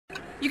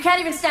You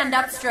can't even stand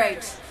up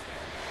straight.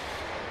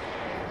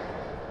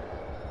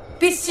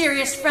 Be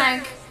serious,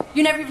 Frank.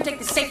 You never even take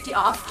the safety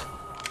off.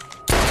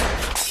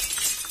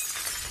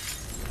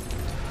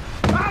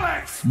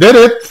 Alex! Did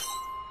it!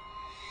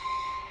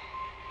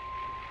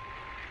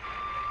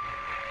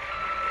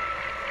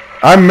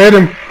 I made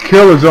him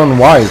kill his own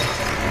wife.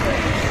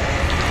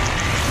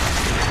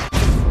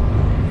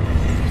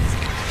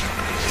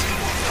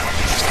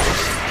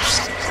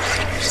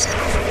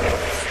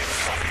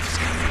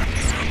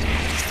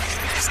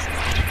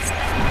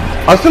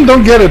 I still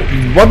don't get it.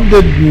 What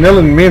did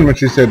Nilin mean when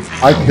she said,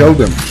 I killed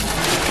him?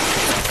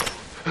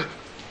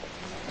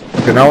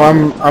 Okay, now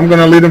I'm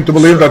gonna lead him to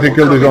believe that he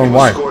killed his own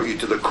wife. Escort you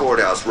to the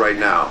courthouse right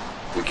now.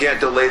 We can't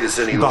delay this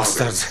any longer.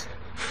 Bastards.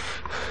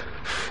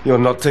 You're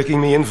not taking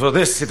me in for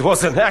this. It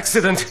was an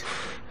accident.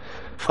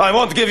 I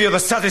won't give you the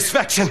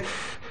satisfaction.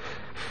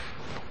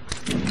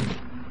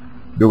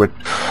 Do it.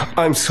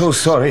 I'm so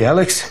sorry,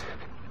 Alex.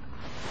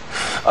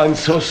 I'm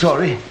so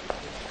sorry.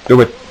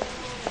 Do it.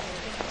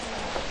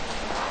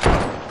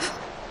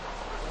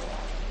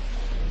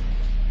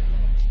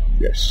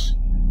 Yes,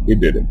 he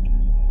did it.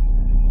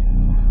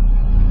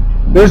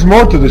 There's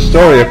more to the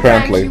story,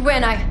 apparently. Frank, you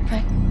win.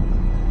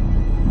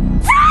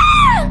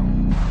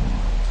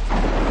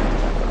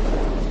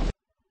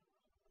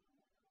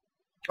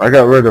 I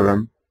got rid of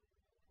him.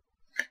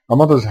 My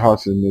mother's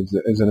house is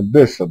an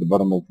abyss at the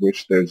bottom of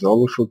which there is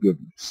always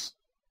forgiveness.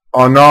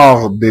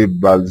 Honor de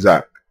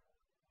Balzac.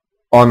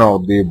 Honor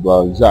de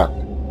Balzac.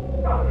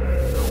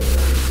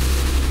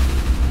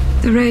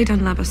 The raid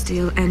on La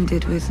Bastille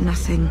ended with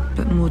nothing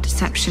but more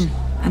deception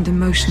and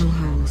emotional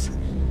holes.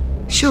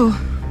 Sure,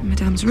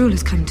 Madame's rule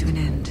has come to an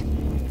end.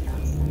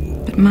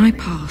 But my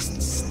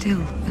past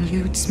still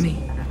eludes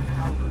me.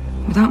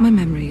 Without my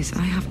memories,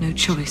 I have no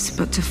choice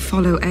but to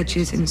follow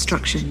Edge's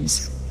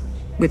instructions,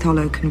 with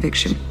hollow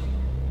conviction.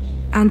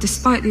 And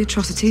despite the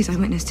atrocities I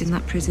witnessed in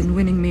that prison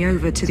winning me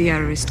over to the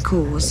errorist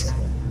cause,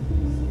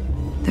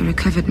 the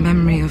recovered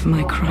memory of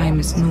my crime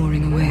is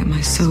gnawing away at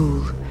my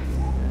soul.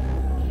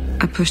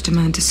 I pushed a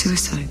man to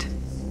suicide.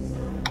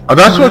 Oh,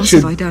 that's what she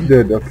done?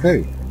 did,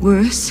 okay.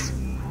 Worse,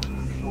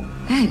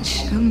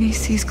 Edge only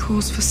sees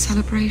cause for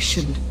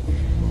celebration.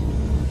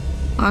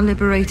 Our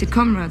liberated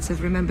comrades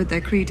have remembered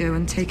their credo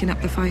and taken up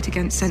the fight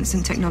against sense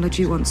and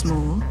technology once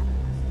more.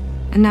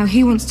 And now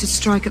he wants to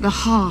strike at the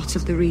heart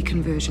of the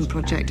reconversion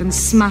project and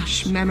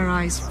smash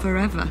Memorize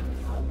forever.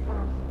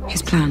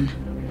 His plan: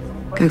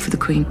 go for the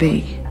Queen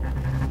Bee.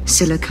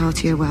 Scylla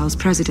Cartier-Wells,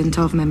 president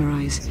of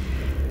Memorize.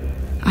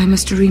 I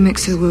must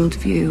remix her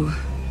worldview,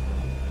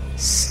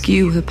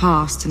 skew her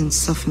past and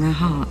soften her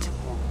heart.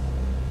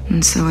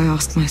 And so I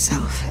asked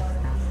myself,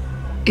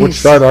 which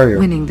side are you?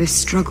 Winning this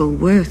struggle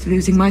worth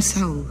losing my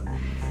soul?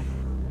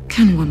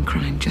 Can one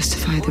crime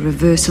justify the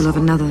reversal of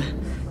another?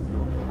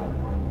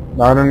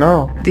 I don't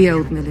know. The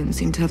old Nilin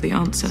seemed to have the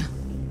answer.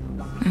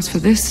 As for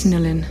this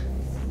Nilin,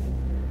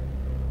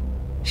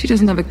 she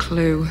doesn't have a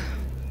clue.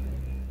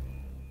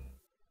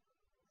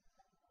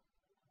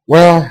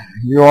 Well,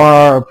 you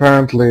are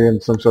apparently in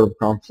some sort of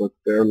conflict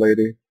there,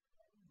 lady.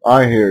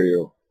 I hear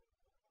you.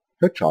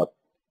 Headshot.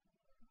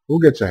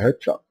 Who gets a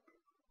headshot?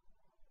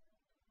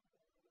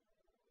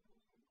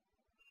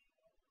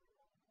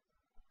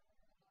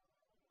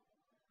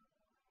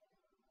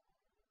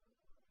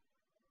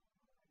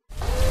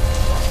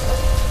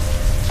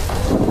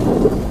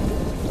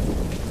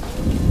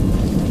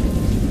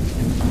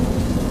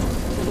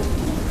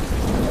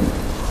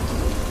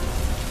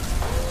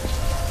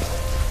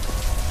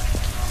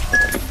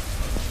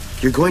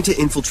 You're going to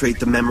infiltrate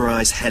the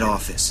Memorize head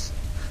office.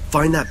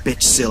 Find that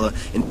bitch Scylla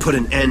and put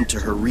an end to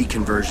her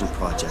reconversion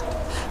project.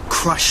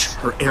 Crush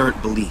her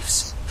errant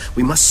beliefs.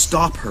 We must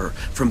stop her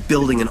from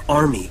building an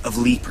army of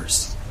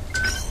Leapers.